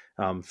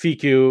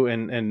 Fiku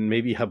and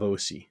maybe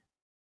Habosi.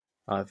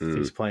 If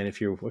he's playing, if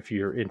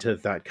you're into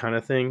that kind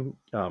of thing,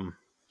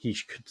 he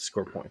could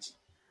score points.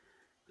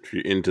 If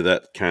you're into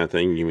that kind of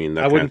thing, you mean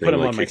that I wouldn't kind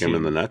of thing, put him like on kick him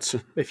in the nuts?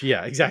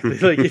 Yeah, exactly.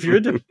 Like if you're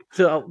into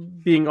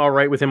being all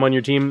right with him on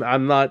your team,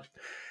 I'm not.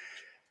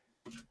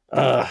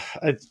 I'm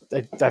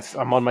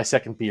on my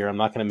second beer. I'm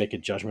not going to make a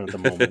judgment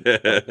at the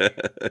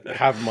moment.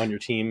 Have him on your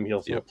team.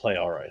 He'll play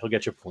all right. He'll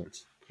get your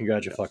points.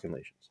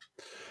 Congratulations.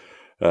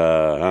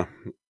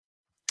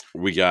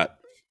 We got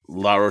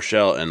La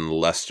Rochelle and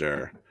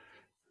Leicester.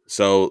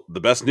 So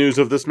the best news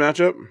of this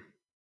matchup,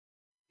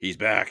 he's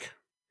back.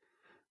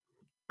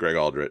 Greg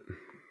Aldrit.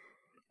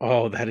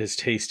 Oh, that is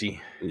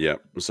tasty. Yeah,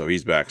 so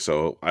he's back.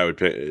 So I would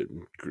pick.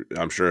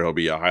 I'm sure he'll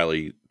be a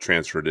highly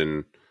transferred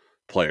in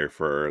player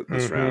for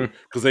this round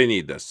because they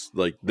need this.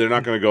 Like they're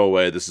not going to go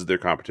away. This is their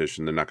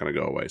competition. They're not going to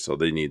go away. So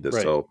they need this.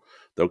 Right. So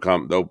they'll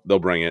come. They'll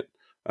bring it.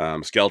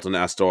 Skelton,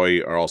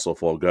 Astoy are also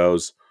full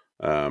goes.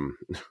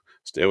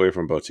 Stay away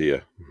from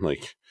Botilla.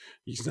 Like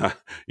he's not.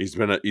 He's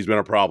been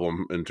a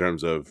problem in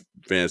terms of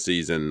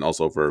fantasies and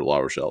also for La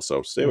Rochelle.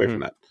 So stay away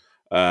from that.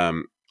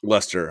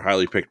 Leicester,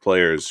 highly picked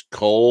players.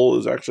 Cole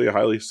is actually a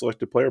highly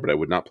selected player, but I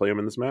would not play him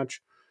in this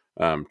match.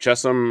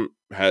 Chessum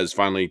has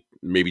finally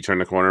maybe turned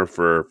the corner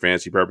for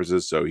fantasy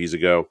purposes, so he's a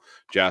go.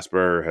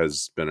 Jasper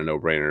has been a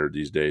no-brainer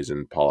these days,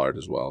 and Pollard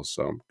as well,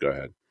 so go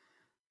ahead.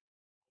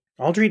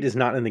 Aldrit is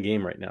not in the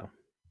game right now.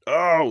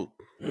 Oh!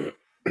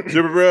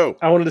 Super Brew!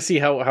 I wanted to see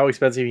how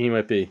expensive he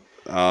might be.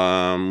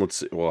 Let's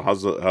see. Well,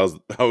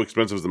 how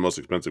expensive is the most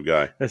expensive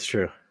guy? That's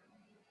true.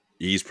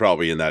 He's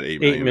probably in that 8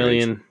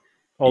 million range.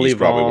 He's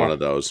probably one of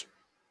those.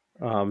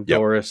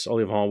 Doris,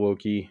 Olivon,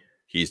 Wokey.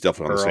 He's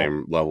definitely on the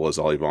same level as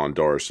Olivon,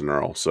 Doris, and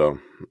Earl. So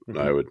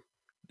I would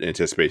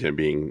anticipate him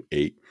being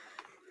 8.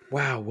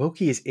 Wow,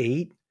 Wokey is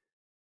 8?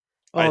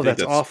 Oh,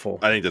 that's awful.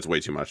 I think that's way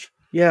too much.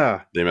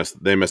 Yeah. They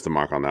missed the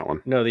mark on that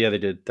one. No, they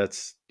did. I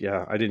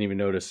didn't even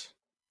notice.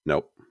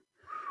 Nope.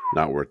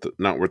 Not worth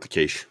the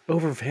cash.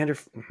 Over Vander.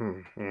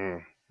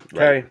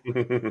 Okay.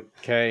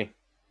 Okay.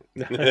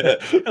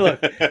 Look,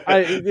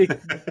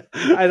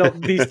 I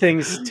don't. These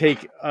things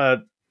take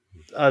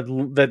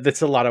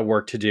that's a lot of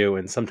work to do,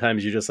 and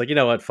sometimes you're just like, you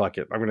know what, fuck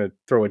it, I'm gonna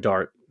throw a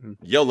dart.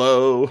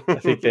 YOLO. I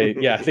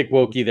think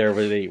Wokey there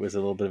with 8 was a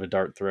little bit of a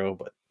dart throw,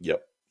 but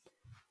yep.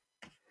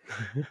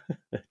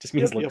 It just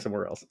means look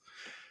somewhere else.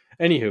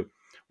 Anywho,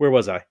 where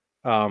was I?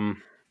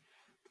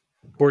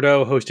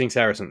 Bordeaux hosting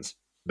Saracens.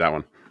 That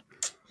one.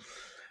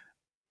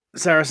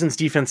 Saracens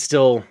defense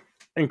still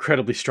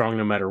incredibly strong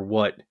no matter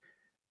what.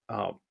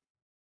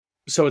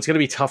 So it's going to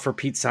be tough for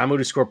Pete Samu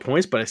to score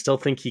points, but I still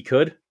think he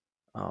could.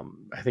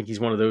 I think he's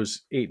one of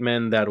those 8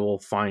 men that will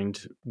find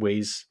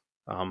ways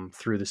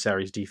through the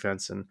Sarries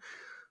defense, and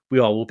we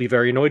all will be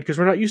very annoyed because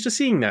we're not used to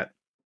seeing that.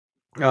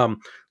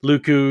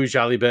 Luku,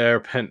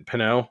 Jalibert,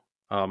 Pinot.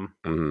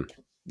 Mm-hmm.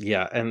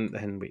 Yeah,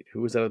 and wait,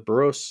 who was that?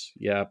 Burroughs?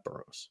 Yeah,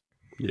 Burroughs.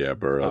 Yeah,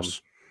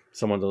 Burroughs.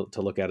 Someone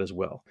to look at as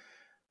well.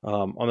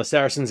 On the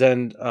Saracens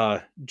end,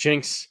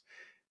 Jinx,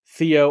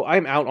 Theo.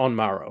 I'm out on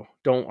Mauro.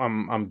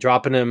 I'm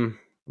dropping him.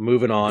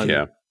 Moving on.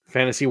 Yeah.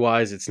 Fantasy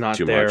wise, it's not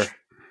Too there. much.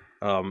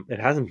 It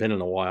hasn't been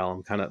in a while.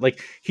 I'm kind of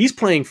like he's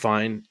playing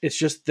fine. It's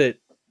just that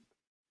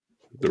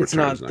it's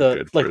not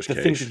the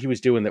things that he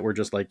was doing that were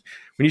just like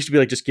when he used to be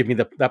like, just give me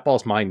that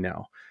ball's mine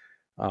now.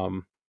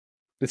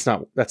 That's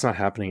not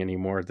happening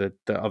anymore. That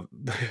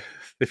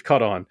they've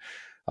caught on.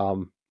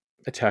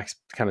 Attack's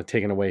kind of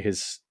taken away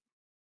his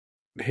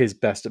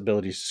best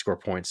abilities to score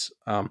points.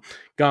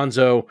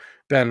 Gonzo,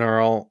 Ben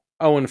Earl,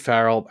 Owen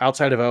Farrell.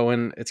 Outside of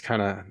Owen, it's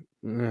kind of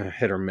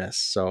hit or miss.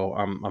 So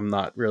I'm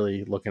not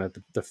really looking at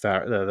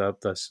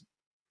the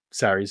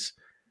Sarries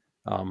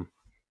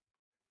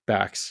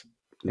backs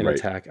in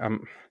attack.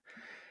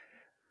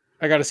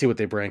 I got to see what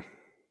they bring,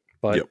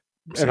 but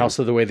and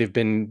also the way they've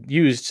been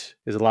used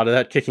is a lot of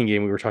that kicking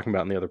game we were talking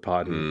about in the other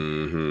pod.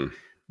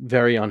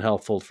 Very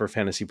unhelpful for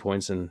fantasy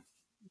points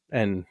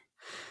and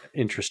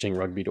interesting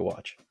rugby to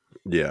watch.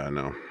 Yeah, I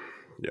know.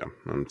 Yeah,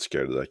 I'm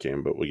scared of that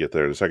game, but we'll get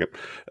there in a second.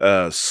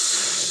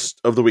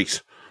 Of the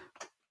weeks.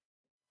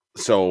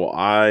 So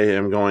I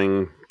am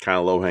going kind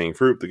of low-hanging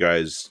fruit. The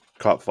guy's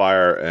caught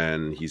fire,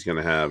 and he's going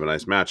to have a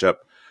nice matchup.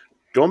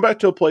 Going back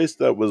to a place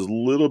that was a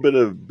little bit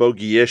of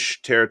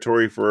bogey-ish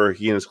territory for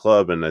he and his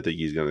club, and I think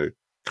he's going to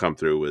come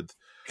through with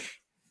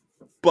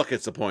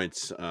buckets of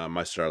points.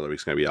 My star of the week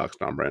is going to be Alex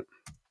Dombrandt.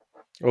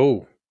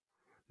 Oh,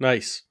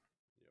 nice.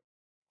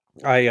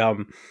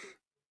 I'm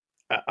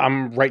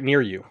right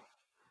near you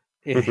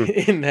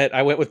in that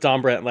I went with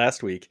Dombrandt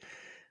last week.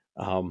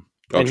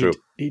 True.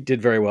 He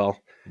did very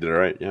well. Did it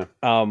right, yeah.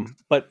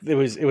 But it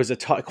was a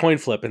coin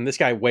flip, and this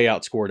guy way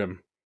outscored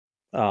him.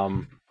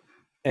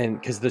 And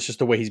because that's just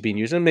the way he's being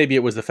used, and maybe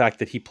it was the fact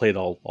that he played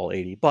all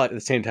 80. But at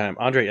the same time,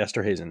 Andre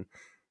Esterhazen,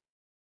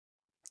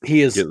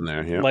 he is getting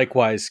there. Yeah.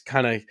 Likewise,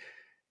 kind of.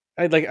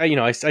 I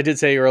did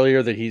say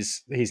earlier that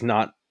he's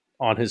not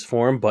on his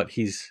form, but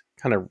he's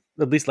kind of,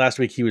 at least last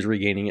week he was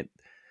regaining it.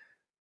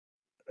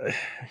 A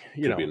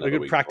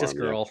good practice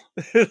girl.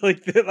 Yeah.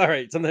 Like, all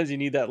right, sometimes you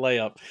need that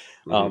layup.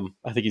 Mm-hmm.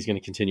 I think he's going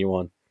to continue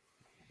on.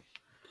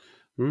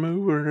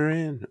 Move her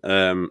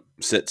in.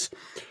 Sits.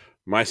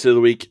 My sit of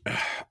the week.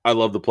 I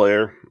love the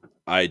player.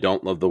 I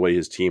don't love the way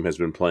his team has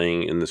been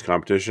playing in this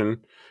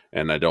competition,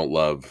 and I don't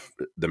love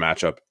the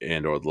matchup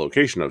and or the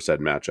location of said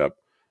matchup.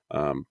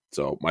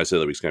 So my sit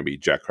of the week is going to be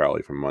Jack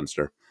Crowley from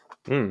Munster.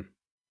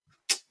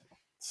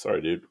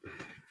 Sorry, dude.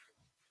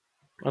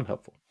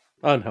 Unhelpful.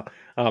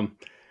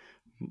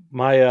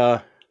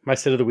 My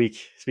sit of the week.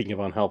 Speaking of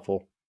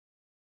unhelpful,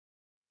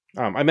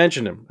 I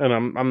mentioned him,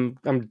 and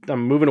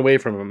I'm moving away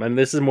from him, and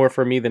this is more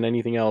for me than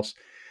anything else.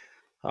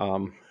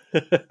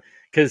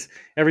 Because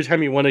every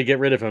time you want to get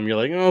rid of him, you're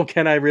like, oh,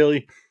 can I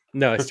really?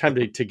 No, it's time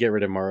to get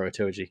rid of Maro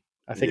Itoje.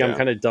 I think I'm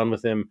kind of done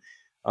with him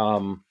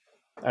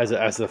as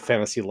a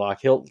fantasy lock.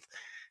 He'll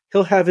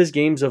have his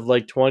games of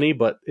like 20,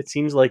 but it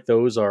seems like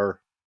those are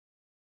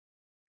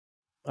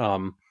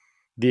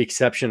the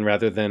exception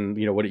rather than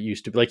what it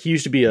used to be. Like, he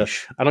used to be I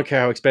don't care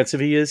how expensive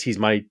he is, he's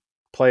my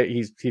play.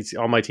 He's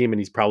on my team and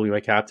he's probably my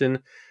captain.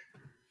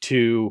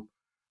 To,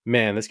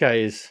 man, this guy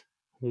is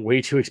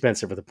way too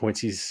expensive for the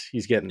points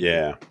he's getting.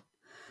 Yeah.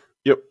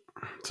 Yep.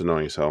 It's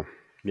annoying as hell.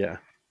 Yeah.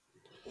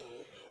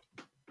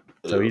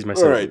 So he's my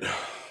all right.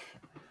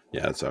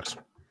 Yeah, that sucks.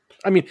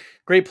 I mean,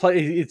 great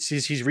play.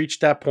 He's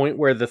reached that point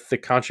where the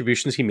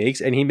contributions he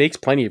makes, and he makes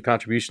plenty of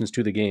contributions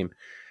to the game,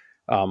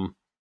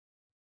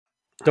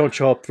 don't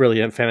show up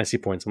really in fantasy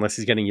points unless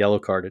he's getting yellow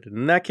carded. And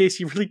in that case,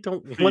 you really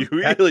don't want You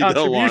really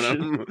don't want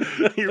him.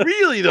 You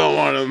really don't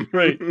want him.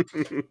 Right.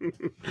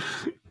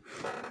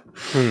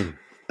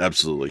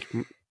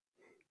 Absolutely.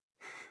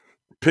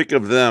 Pick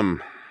of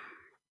them.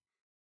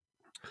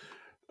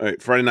 All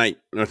right, Friday night,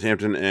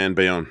 Northampton and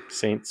Bayonne.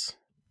 Saints.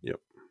 Yep.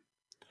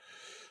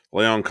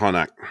 Leon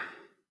Connacht.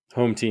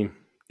 Home team.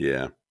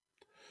 Yeah.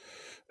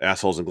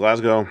 Assholes in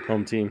Glasgow.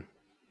 Home team.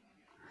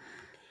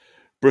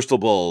 Bristol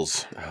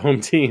Bulls.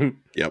 Home team.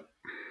 Yep.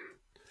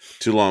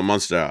 Toulon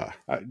Munster.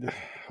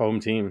 Home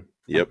team.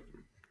 Yep.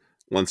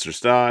 Leinster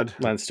Stad.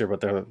 Leinster, but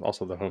they're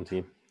also the home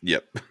team.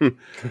 Yep.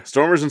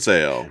 Stormers and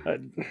Sale.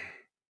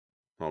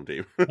 Home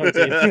team. Home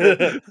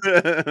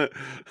team.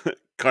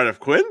 Cardiff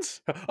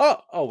Quins.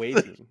 Oh, wait.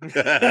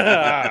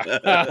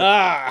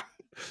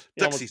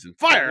 Duck season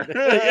fire.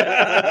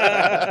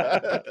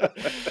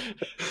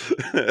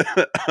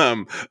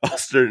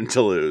 Ulster and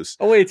Toulouse.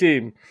 Away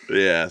team.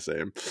 Yeah,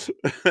 same.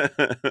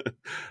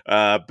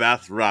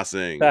 Bath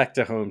Racing. Back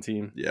to home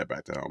team. Yeah,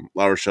 back to home.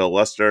 La Rochelle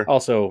Leicester.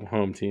 Also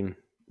home team.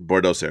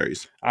 Bordeaux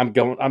Sarries. I'm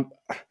going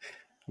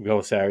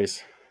with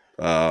Sarries.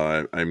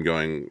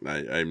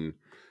 I'm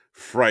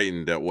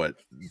frightened at what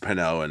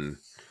Pinot and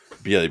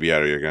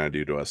Bielli are going to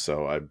do to us.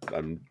 So I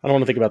don't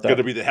want to think about that. Going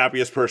to be the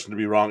happiest person to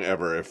be wrong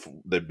ever if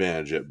they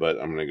manage it,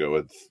 but I'm going to go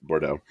with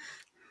Bordeaux.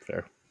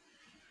 Fair.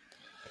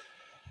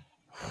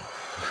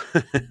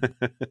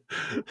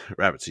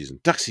 Rabbit season,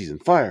 duck season,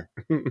 fire.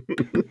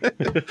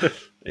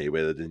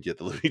 Anyway, that didn't get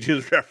the Looney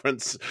Tunes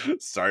reference.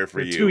 Sorry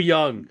for you. Too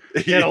young.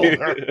 Get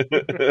older.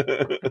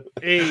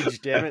 Age,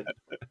 damn it.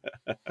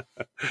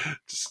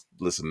 Just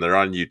listen, they're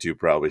on YouTube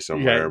probably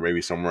somewhere,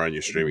 maybe somewhere on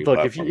your streaming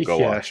platform. Go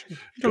watch. If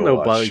you don't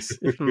know Bugs,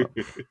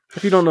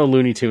 if you don't know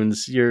Looney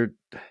Tunes, you're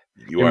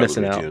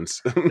missing out.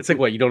 It's like,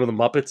 what, you don't know the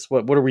Muppets?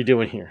 What are we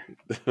doing here?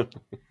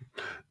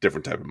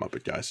 Different type of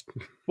Muppet, guys.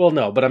 Well,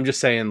 no, but I'm just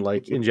saying,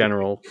 like, in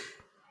general,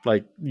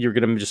 like, you're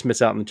gonna just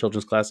miss out on the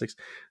children's classics.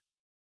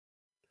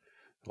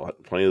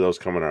 Plenty of those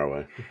coming our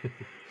way.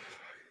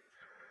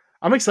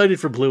 I'm excited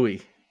for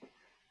Bluey.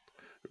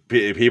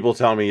 People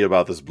tell me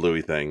about this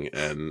Bluey thing,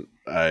 and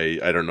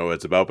I don't know what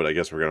it's about, but I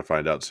guess we're going to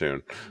find out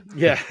soon.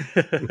 Yeah.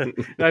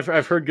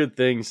 I've heard good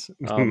things.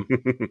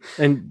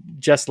 And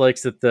Jess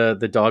likes that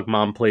the dog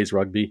mom plays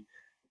rugby.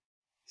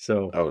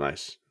 So. Oh,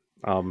 nice.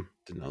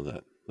 Didn't know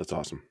that. That's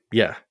awesome.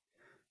 Yeah.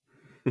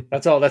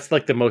 That's all. That's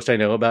like the most I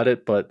know about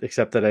it, but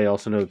except that I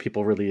also know that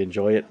people really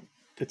enjoy it.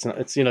 It's not,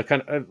 it's,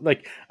 kind of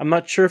like, I'm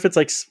not sure if it's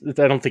like,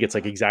 I don't think it's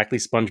like exactly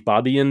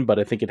SpongeBobian, but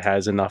I think it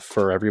has enough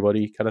for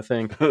everybody kind of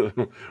thing.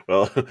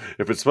 Well,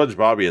 if it's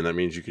SpongeBobian, that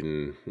means you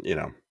can,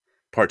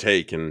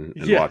 partake and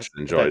watch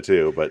and enjoy it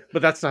too. But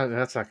that's not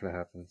going to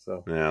happen.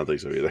 So yeah, I don't think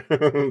so either.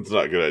 It's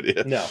not a good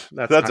idea. No,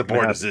 that's a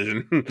poor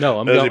decision. No,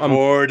 I'm a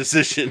poor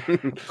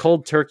decision.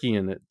 Cold turkey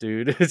in it,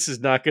 dude. This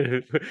is not going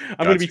to.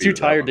 I'm going to be too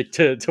tired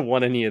to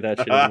want any of that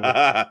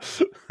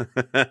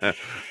shit.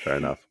 Fair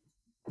enough.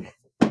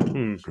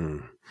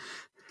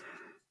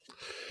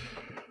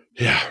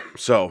 Yeah,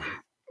 so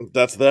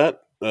that's that.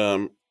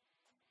 We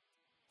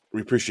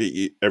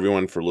appreciate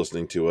everyone for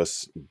listening to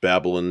us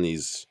babble in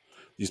these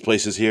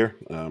places here.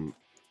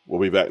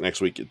 We'll be back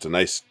next week. It's a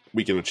nice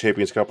weekend of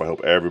Champions Cup. I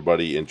hope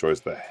everybody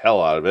enjoys the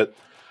hell out of it,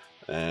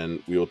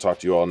 and we will talk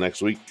to you all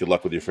next week. Good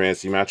luck with your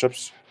fantasy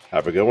matchups.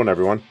 Have a good one,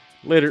 everyone.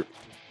 Later.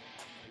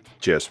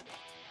 Cheers.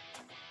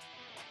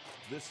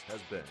 This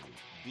has been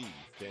the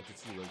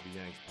Fantasy Rugby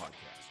Yanks podcast.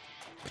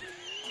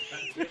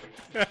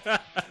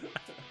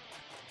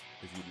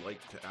 If you'd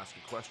like to ask a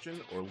question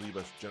or leave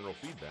us general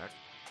feedback,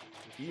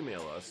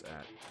 email us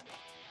at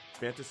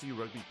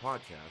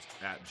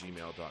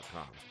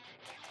fantasyrugbypodcast@gmail.com.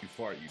 You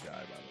fart, you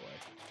die, by the way.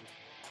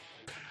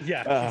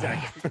 Yeah,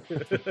 exactly.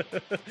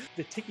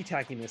 The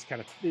ticky-tackiness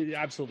kind of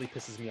absolutely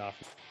pisses me off.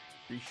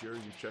 Be sure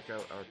you check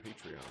out our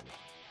Patreon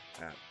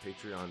at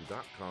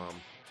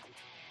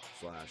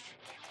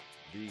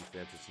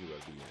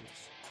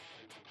patreon.com/thefantasyrugbyyanks.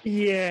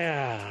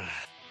 Yeah.